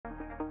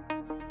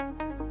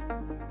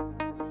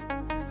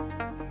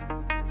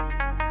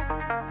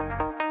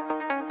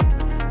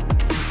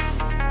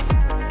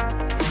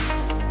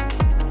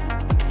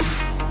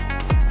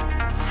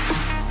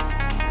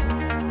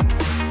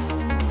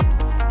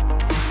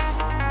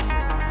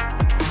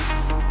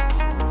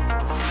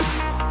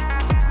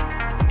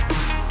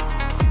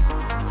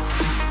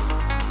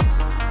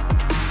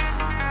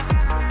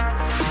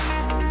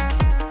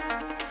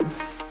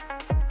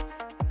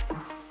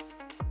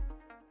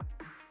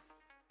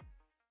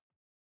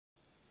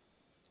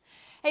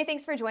Hey,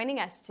 thanks for joining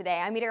us today.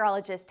 I'm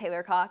meteorologist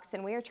Taylor Cox,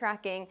 and we are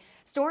tracking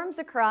storms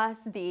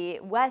across the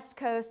west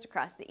coast,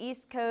 across the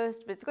east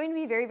coast, but it's going to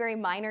be very, very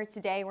minor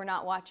today. We're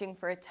not watching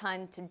for a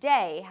ton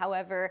today.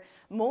 However,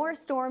 more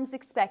storms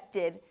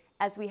expected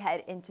as we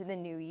head into the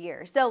new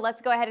year. So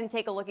let's go ahead and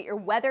take a look at your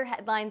weather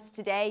headlines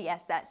today.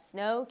 Yes, that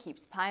snow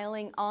keeps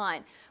piling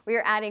on. We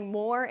are adding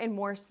more and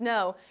more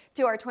snow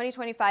to our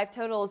 2025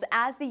 totals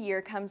as the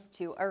year comes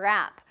to a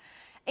wrap.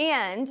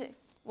 And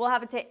we'll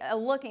have a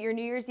look at your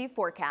New Year's Eve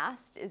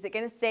forecast. Is it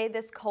going to stay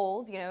this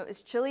cold? You know,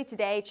 it's chilly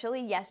today,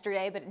 chilly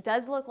yesterday, but it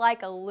does look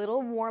like a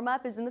little warm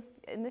up is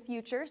in the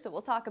future, so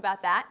we'll talk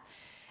about that.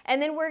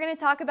 And then we're going to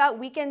talk about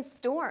weekend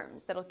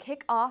storms that'll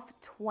kick off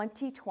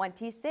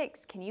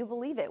 2026. Can you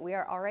believe it? We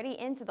are already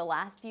into the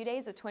last few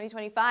days of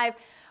 2025.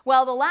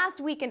 Well, the last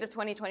weekend of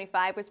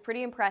 2025 was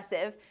pretty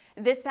impressive.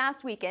 This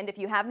past weekend, if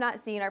you have not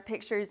seen our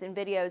pictures and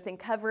videos and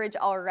coverage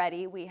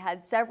already, we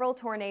had several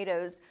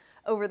tornadoes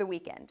over the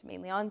weekend,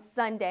 mainly on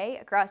Sunday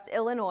across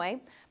Illinois,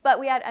 but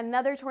we had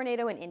another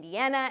tornado in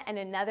Indiana and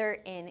another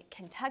in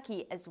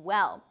Kentucky as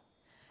well.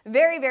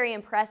 Very, very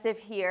impressive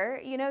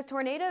here. You know,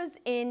 tornadoes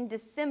in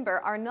December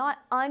are not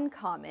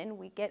uncommon.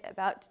 We get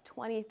about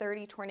 20,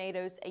 30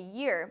 tornadoes a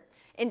year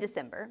in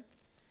December.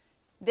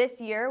 This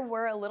year,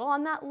 we're a little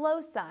on that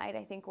low side.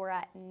 I think we're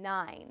at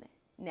 9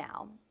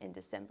 now in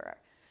December.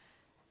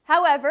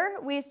 However,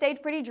 we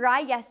stayed pretty dry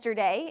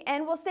yesterday,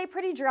 and we'll stay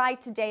pretty dry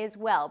today as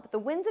well. But the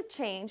winds have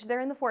changed. They're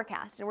in the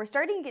forecast, and we're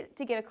starting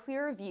to get a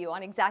clearer view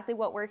on exactly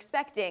what we're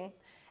expecting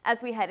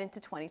as we head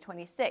into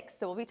 2026.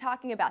 So we'll be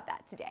talking about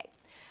that today.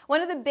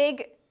 One of the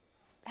big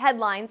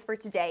headlines for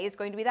today is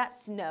going to be that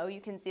snow.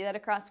 You can see that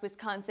across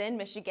Wisconsin,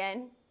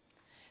 Michigan,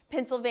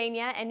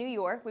 Pennsylvania, and New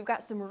York. We've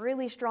got some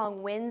really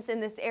strong winds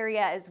in this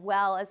area as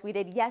well, as we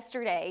did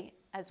yesterday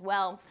as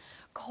well.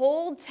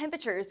 Cold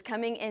temperatures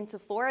coming into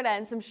Florida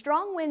and some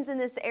strong winds in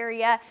this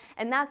area,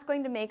 and that's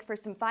going to make for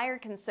some fire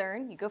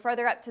concern. You go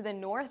farther up to the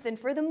north, and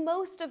for the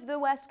most of the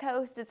west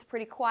coast, it's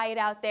pretty quiet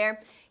out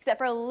there, except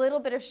for a little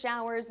bit of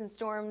showers and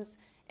storms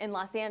in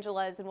Los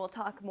Angeles, and we'll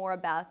talk more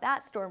about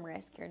that storm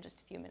risk here in just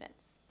a few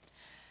minutes.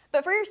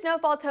 But for your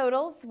snowfall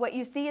totals, what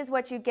you see is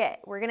what you get.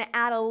 We're going to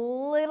add a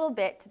little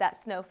bit to that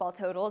snowfall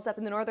totals up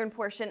in the northern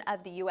portion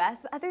of the U.S.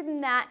 But other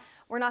than that,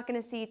 we're not going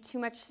to see too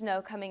much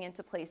snow coming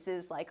into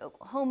places like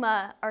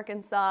Oklahoma,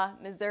 Arkansas,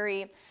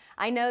 Missouri.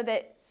 I know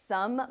that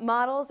some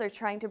models are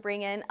trying to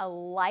bring in a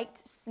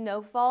light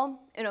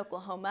snowfall in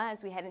Oklahoma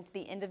as we head into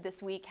the end of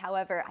this week.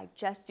 However, I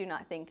just do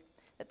not think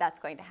that that's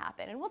going to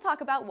happen. And we'll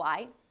talk about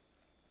why.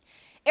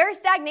 Air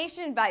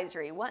stagnation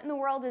advisory. What in the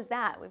world is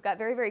that? We've got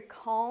very, very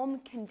calm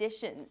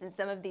conditions in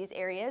some of these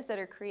areas that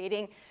are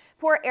creating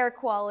poor air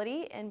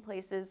quality in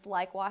places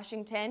like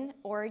Washington,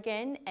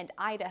 Oregon, and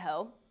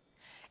Idaho.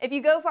 If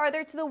you go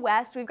farther to the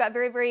west, we've got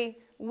very, very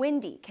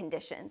windy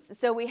conditions.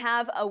 So we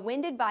have a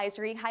wind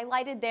advisory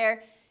highlighted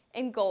there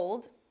in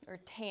gold or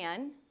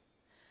tan.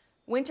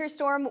 Winter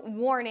storm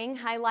warning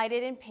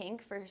highlighted in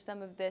pink for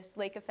some of this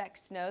lake effect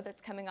snow that's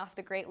coming off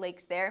the Great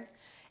Lakes there.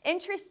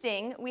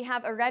 Interesting, we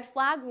have a red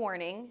flag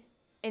warning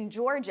in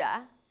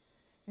Georgia.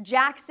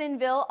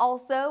 Jacksonville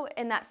also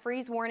in that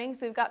freeze warning,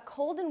 so we've got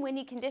cold and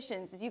windy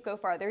conditions as you go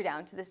farther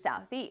down to the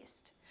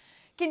southeast.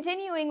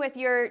 Continuing with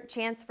your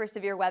chance for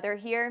severe weather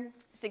here,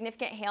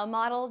 significant hail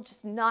model,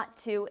 just not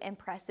too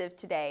impressive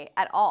today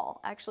at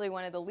all. Actually,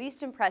 one of the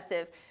least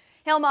impressive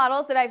hail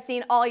models that I've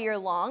seen all year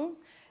long.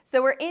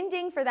 So we're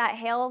ending for that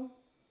hail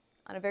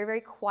on a very,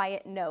 very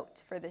quiet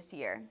note for this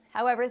year.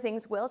 However,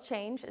 things will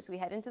change as we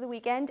head into the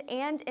weekend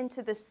and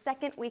into the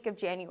second week of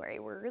January.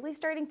 We're really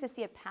starting to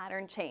see a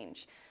pattern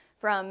change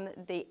from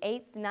the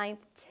 8th, 9th,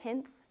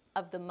 10th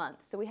of the month.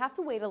 So we have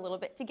to wait a little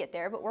bit to get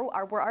there, but we're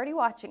already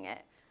watching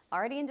it.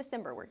 Already in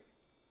December, we're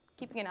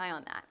keeping an eye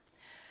on that.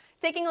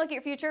 Taking a look at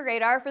your future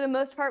radar, for the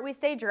most part, we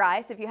stay dry.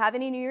 So if you have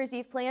any New Year's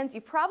Eve plans,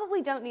 you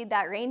probably don't need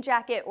that rain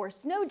jacket or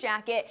snow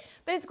jacket,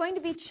 but it's going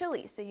to be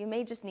chilly, so you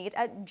may just need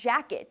a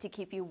jacket to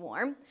keep you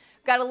warm.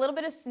 We've got a little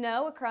bit of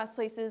snow across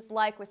places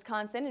like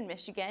Wisconsin and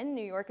Michigan,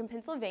 New York and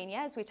Pennsylvania,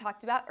 as we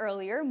talked about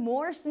earlier.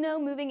 More snow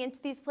moving into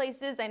these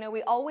places. I know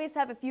we always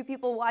have a few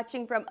people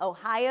watching from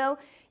Ohio.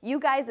 You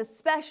guys,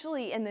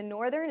 especially in the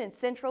northern and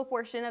central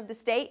portion of the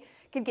state,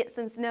 could get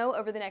some snow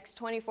over the next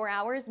 24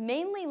 hours,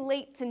 mainly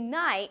late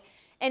tonight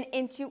and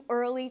into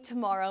early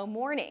tomorrow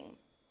morning.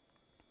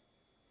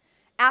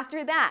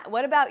 After that,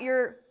 what about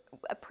your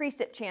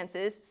precip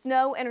chances,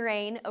 snow and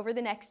rain over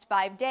the next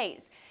 5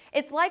 days?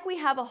 It's like we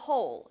have a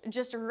hole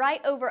just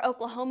right over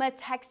Oklahoma,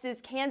 Texas,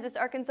 Kansas,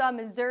 Arkansas,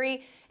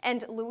 Missouri,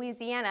 and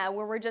Louisiana,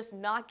 where we're just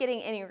not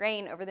getting any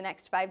rain over the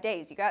next 5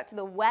 days. You go out to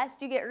the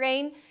west, you get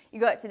rain. You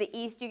go out to the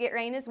east, you get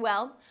rain as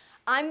well.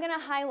 I'm going to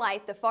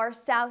highlight the far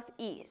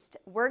southeast.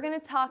 We're going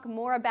to talk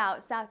more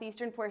about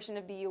southeastern portion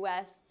of the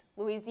U.S.,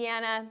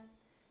 Louisiana,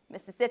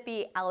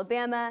 Mississippi,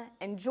 Alabama,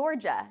 and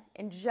Georgia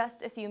in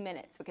just a few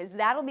minutes, because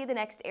that'll be the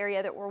next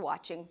area that we're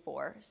watching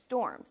for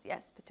storms.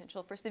 Yes,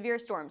 potential for severe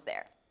storms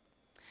there.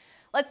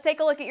 Let's take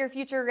a look at your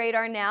future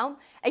radar now.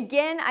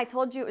 Again, I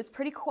told you it was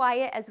pretty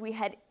quiet as we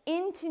head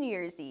into New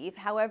Year's Eve.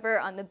 However,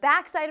 on the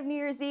backside of New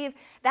Year's Eve,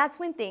 that's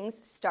when things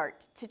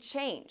start to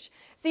change.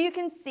 So you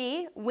can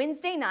see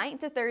Wednesday night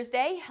to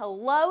Thursday,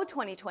 hello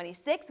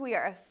 2026, we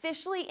are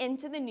officially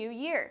into the new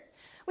year.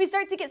 We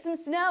start to get some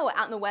snow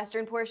out in the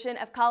western portion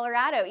of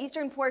Colorado,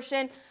 eastern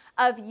portion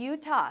of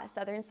Utah,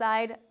 southern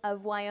side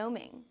of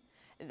Wyoming.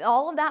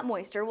 All of that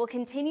moisture will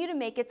continue to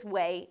make its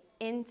way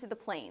into the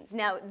plains.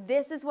 Now,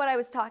 this is what I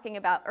was talking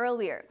about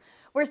earlier,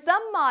 where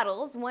some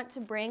models want to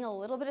bring a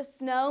little bit of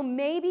snow,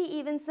 maybe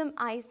even some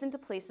ice into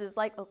places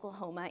like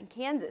Oklahoma and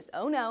Kansas.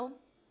 Oh no,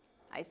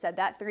 I said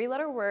that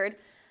three-letter word,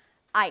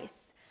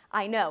 ice.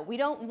 I know, we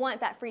don't want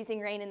that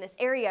freezing rain in this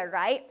area,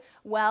 right?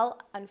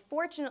 Well,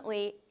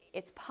 unfortunately,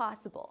 it's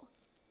possible.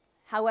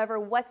 However,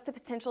 what's the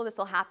potential this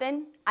will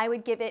happen? I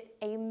would give it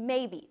a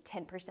maybe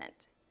 10%.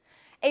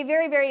 A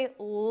very, very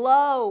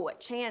low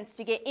chance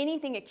to get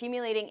anything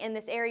accumulating in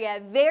this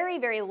area. Very,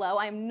 very low.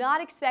 I'm not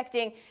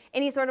expecting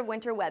any sort of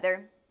winter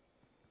weather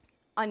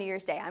on New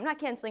Year's Day. I'm not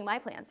canceling my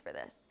plans for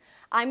this.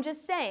 I'm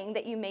just saying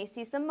that you may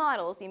see some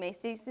models, you may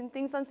see some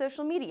things on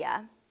social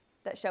media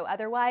that show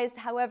otherwise.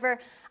 However,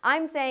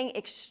 I'm saying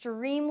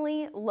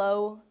extremely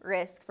low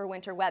risk for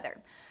winter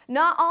weather.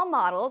 Not all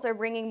models are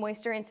bringing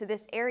moisture into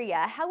this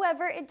area.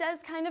 However, it does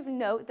kind of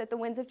note that the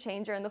winds of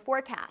change are in the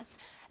forecast.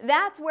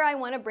 That's where I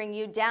want to bring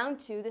you down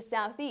to the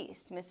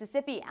southeast,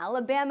 Mississippi,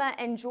 Alabama,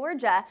 and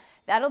Georgia.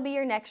 That'll be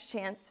your next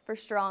chance for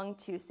strong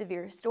to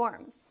severe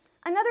storms.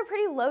 Another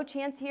pretty low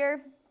chance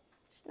here,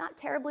 just not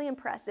terribly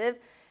impressive.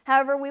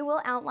 However, we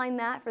will outline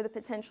that for the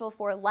potential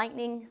for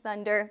lightning,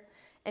 thunder,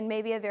 and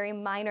maybe a very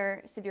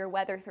minor severe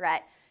weather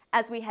threat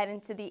as we head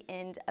into the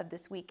end of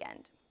this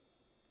weekend.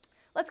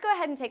 Let's go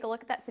ahead and take a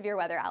look at that severe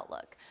weather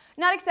outlook.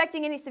 Not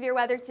expecting any severe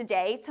weather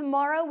today.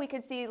 Tomorrow we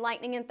could see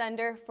lightning and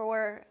thunder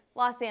for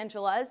Los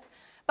Angeles.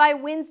 By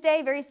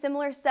Wednesday, very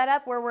similar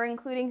setup where we're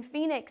including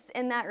Phoenix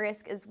in that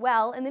risk as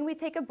well. And then we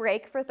take a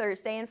break for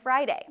Thursday and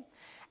Friday.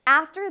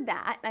 After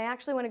that, I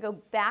actually want to go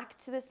back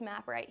to this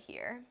map right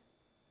here.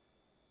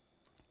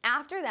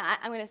 After that,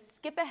 I'm going to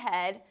skip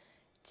ahead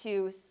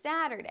to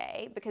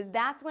Saturday because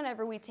that's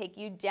whenever we take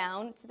you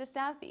down to the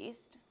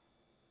southeast.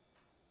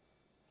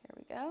 Here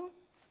we go.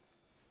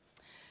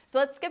 So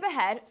let's skip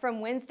ahead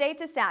from Wednesday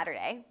to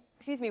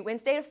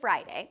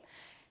Friday.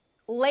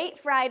 Late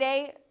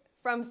Friday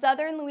from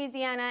southern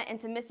Louisiana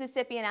into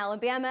Mississippi and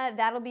Alabama,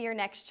 that'll be your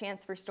next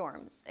chance for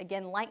storms.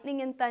 Again,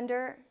 lightning and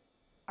thunder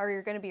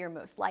are going to be your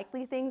most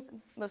likely things,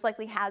 most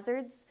likely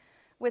hazards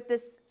with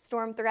this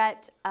storm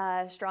threat.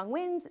 Strong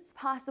winds, it's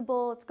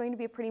possible. It's going to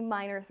be a pretty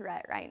minor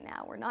threat right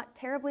now. We're not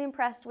terribly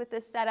impressed with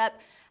this setup.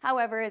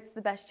 However, it's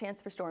the best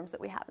chance for storms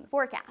that we have in the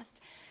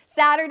forecast.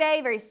 Saturday,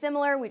 very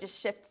similar. We just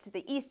shift to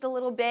the east a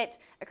little bit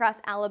across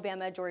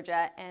Alabama,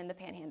 Georgia, and the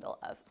panhandle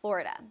of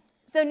Florida.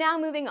 So now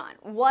moving on,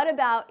 what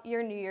about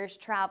your New Year's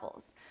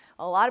travels?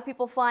 A lot of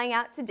people flying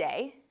out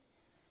today.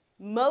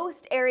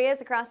 Most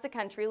areas across the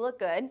country look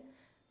good.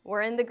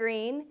 We're in the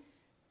green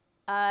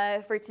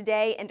for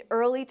today and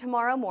early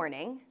tomorrow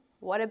morning.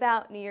 What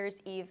about New Year's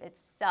Eve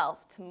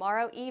itself?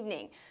 Tomorrow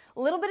evening,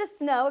 a little bit of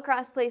snow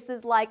across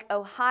places like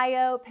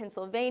Ohio,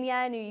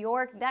 Pennsylvania, New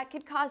York. That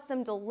could cause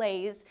some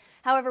delays.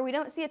 However, we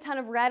don't see a ton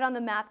of red on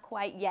the map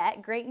quite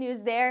yet. Great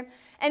news there.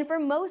 And for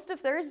most of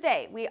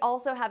Thursday, we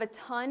also have a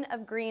ton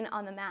of green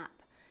on the map.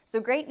 So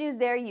great news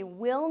there. You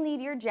will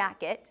need your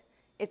jacket.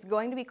 It's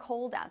going to be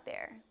cold out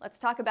there. Let's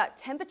talk about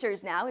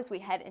temperatures now as we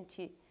head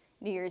into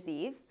New Year's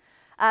Eve.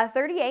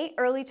 38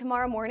 early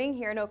tomorrow morning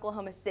here in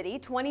Oklahoma City,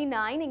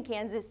 29 in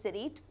Kansas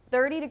City,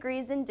 30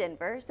 degrees in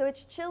Denver. So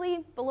it's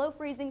chilly, below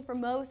freezing for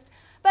most.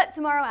 But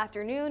tomorrow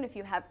afternoon, if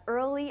you have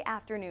early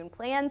afternoon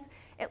plans,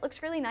 it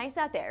looks really nice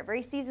out there,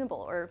 very seasonable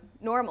or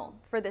normal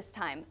for this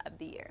time of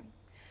the year.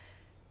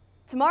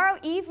 Tomorrow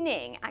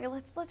evening,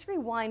 let's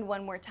rewind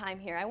one more time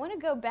here. I want to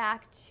go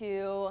back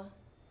to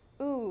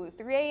 3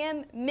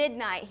 a.m.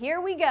 midnight.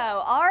 Here we go.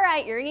 All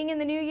right, you're ringing in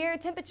the new year.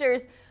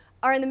 Temperatures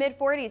are in the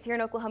mid-40s here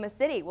in Oklahoma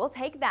City. We'll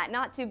take that,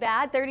 not too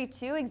bad.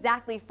 32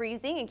 exactly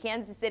freezing in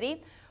Kansas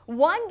City.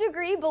 1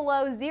 degree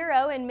below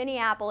zero in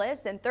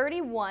Minneapolis and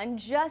 31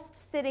 just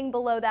sitting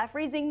below that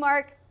freezing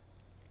mark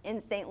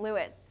in St.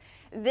 Louis.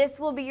 This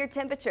will be your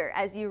temperature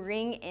as you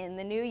ring in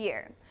the new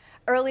year.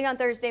 Early on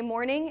Thursday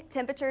morning,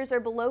 temperatures are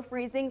below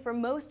freezing for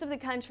most of the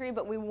country,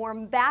 but we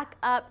warm back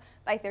up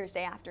by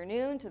Thursday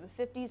afternoon to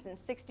the 50s and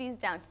 60s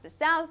down to the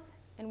south,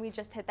 and we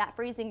just hit that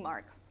freezing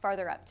mark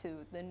farther up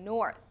to the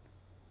north.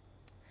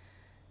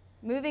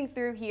 Moving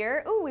through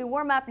here, we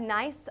warm up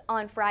nice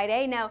on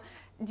Friday. Now,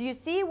 do you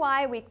see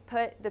why we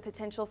put the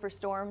potential for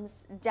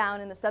storms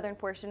down in the southern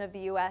portion of the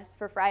U.S.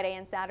 for Friday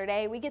and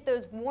Saturday? We get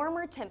those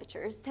warmer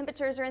temperatures.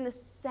 Temperatures are in the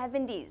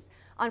 70s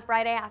on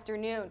Friday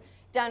afternoon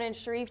down in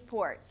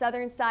Shreveport,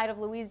 southern side of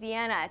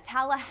Louisiana,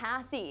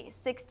 Tallahassee,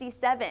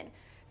 67.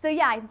 So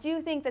yeah, I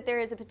do think that there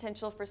is a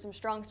potential for some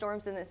strong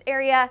storms in this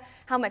area.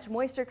 How much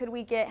moisture could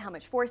we get? How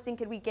much forcing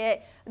could we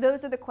get?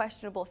 Those are the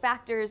questionable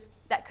factors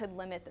that could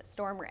limit the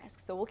storm risk.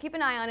 So we'll keep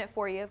an eye on it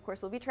for you. Of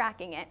course, we'll be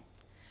tracking it.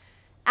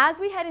 As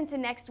we head into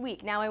next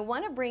week, now I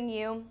want to bring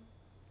you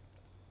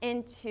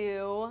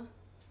into,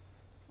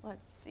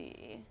 let's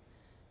see,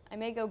 I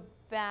may go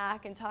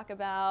back and talk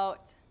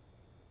about,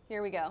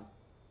 here we go.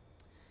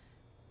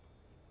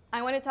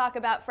 I want to talk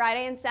about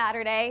Friday and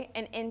Saturday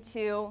and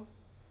into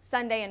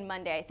Sunday and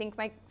Monday. I think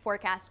my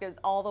forecast goes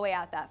all the way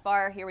out that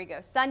far. Here we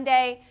go,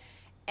 Sunday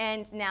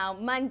and now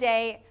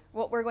Monday.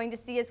 What we're going to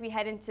see as we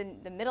head into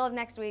the middle of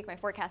next week, my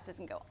forecast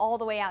doesn't go all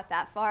the way out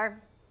that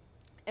far,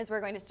 is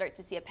we're going to start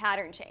to see a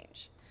pattern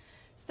change.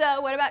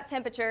 So what about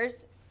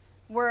temperatures?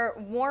 We're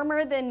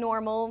warmer than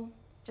normal,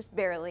 just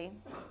barely,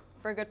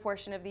 for a good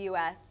portion of the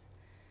U.S.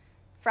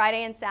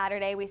 Friday and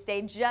Saturday, we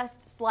stay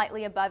just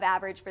slightly above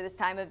average for this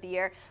time of the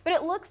year, but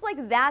it looks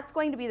like that's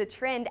going to be the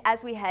trend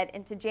as we head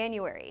into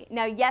January.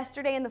 Now,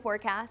 yesterday in the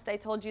forecast, I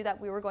told you that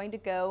we were going to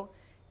go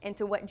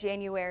into what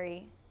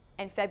January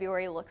and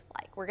February looks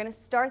like. We're going to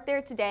start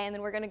there today, and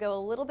then we're going to go a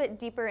little bit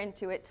deeper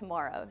into it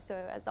tomorrow. So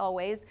as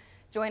always,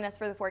 join us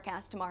for the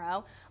forecast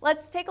tomorrow.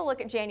 Let's take a look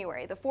at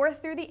January. The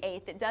 4th through the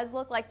 8th, it does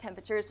look like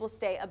temperatures will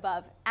stay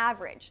above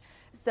average.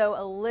 So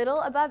a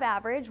little above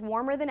average,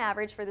 warmer than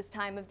average for this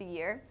time of the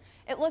year.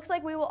 It looks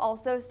like we will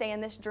also stay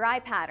in this dry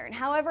pattern.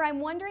 However, I'm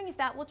wondering if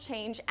that will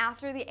change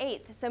after the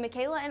 8th. So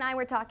Michaela and I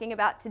were talking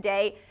about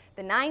today,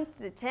 the 9th,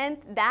 the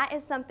 10th. That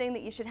is something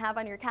that you should have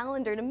on your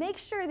calendar to make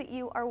sure that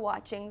you are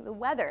watching the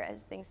weather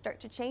as things start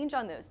to change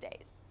on those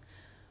days.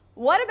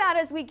 What about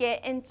as we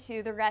get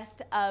into the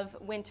rest of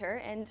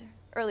winter and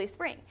early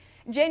spring?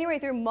 January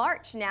through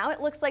March now,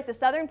 it looks like the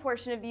southern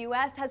portion of the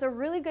U.S. has a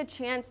really good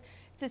chance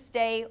to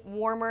stay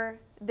warmer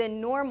than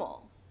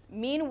normal.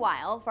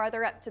 Meanwhile,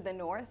 farther up to the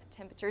north,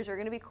 temperatures are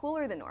going to be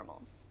cooler than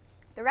normal.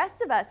 The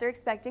rest of us are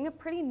expecting a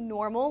pretty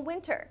normal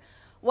winter.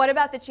 What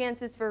about the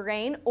chances for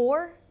rain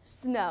or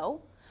snow?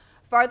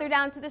 Farther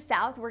down to the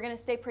south, we're going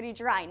to stay pretty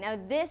dry. Now,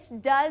 this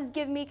does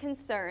give me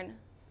concern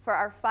for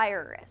our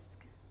fire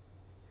risk.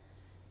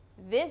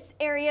 This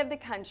area of the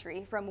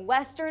country, from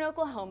western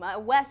Oklahoma,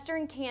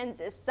 western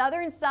Kansas,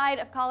 southern side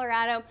of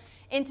Colorado,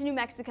 into New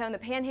Mexico and the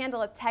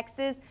panhandle of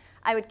Texas,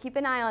 I would keep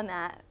an eye on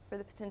that for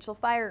the potential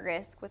fire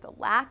risk with a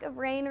lack of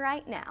rain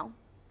right now,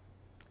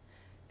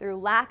 through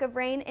lack of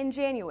rain in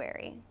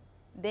January.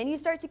 Then you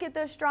start to get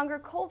those stronger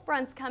cold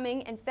fronts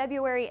coming in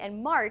February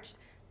and March.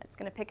 That's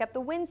going to pick up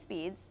the wind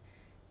speeds.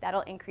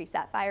 That'll increase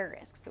that fire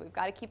risk. So we've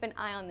got to keep an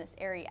eye on this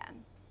area.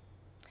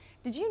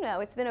 Did you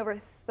know it's been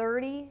over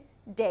 30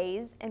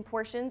 days in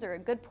portions or a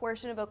good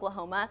portion of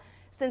Oklahoma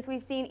since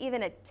we've seen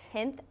even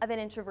 1/10 of an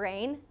inch of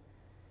rain?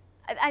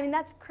 I mean,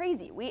 that's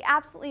crazy. We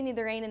absolutely need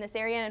the rain in this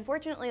area, and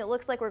unfortunately it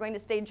looks like we're going to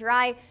stay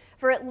dry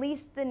for at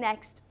least the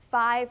next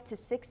 5 to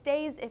 6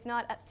 days, if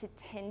not up to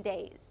 10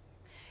 days.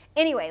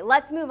 Anyway,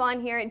 let's move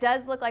on here. It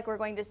does look like we're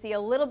going to see a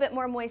little bit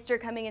more moisture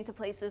coming into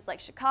places like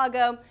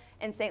Chicago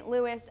and St.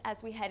 Louis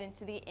as we head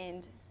into the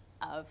end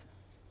of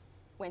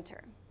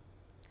winter.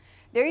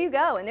 There you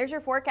go, and there's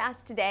your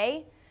forecast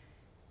today.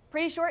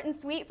 Pretty short and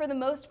sweet for the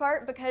most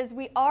part because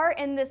we are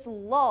in this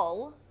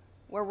lull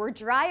where we're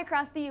dry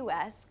across the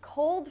U.S.,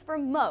 cold for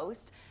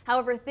most.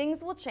 However,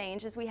 things will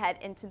change as we head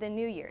into the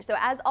new year. So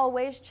as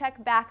always,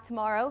 check back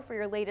tomorrow for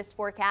your latest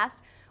forecast.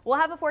 We'll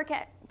have a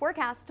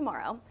forecast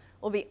tomorrow.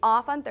 We'll be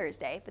off on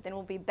Thursday, but then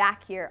we'll be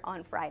back here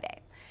on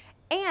Friday.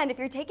 And if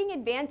you're taking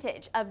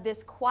advantage of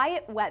this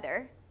quiet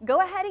weather,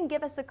 go ahead and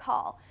give us a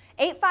call.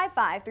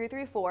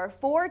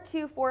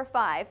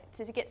 855-334-4245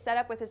 to get set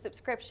up with a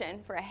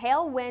subscription for a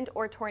hail, wind,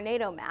 or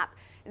tornado map.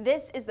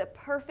 This is the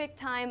perfect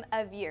time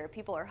of year.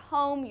 People are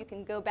home, you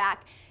can go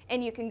back,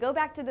 and you can go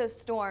back to those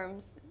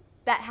storms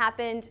that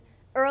happened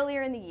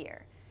earlier in the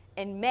year.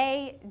 In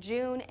May,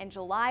 June, and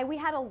July, we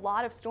had a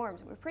lot of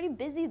storms. We were pretty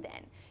busy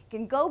then. You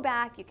can go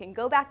back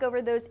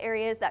over those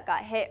areas that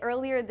got hit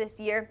earlier this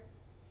year.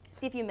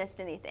 See if you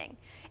missed anything.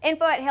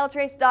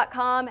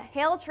 Info@HailTrace.com,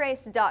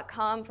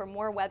 HailTrace.com for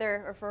more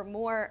weather or for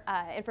more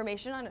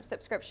information on a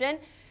subscription.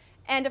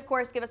 And of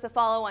course, give us a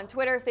follow on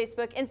Twitter,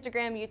 Facebook,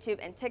 Instagram, YouTube,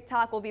 and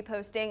TikTok. We'll be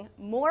posting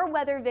more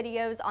weather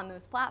videos on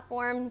those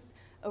platforms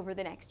over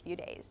the next few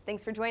days.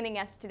 Thanks for joining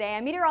us today.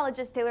 I'm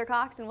meteorologist Taylor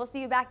Cox, and we'll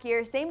see you back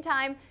here same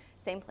time,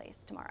 same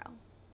place tomorrow.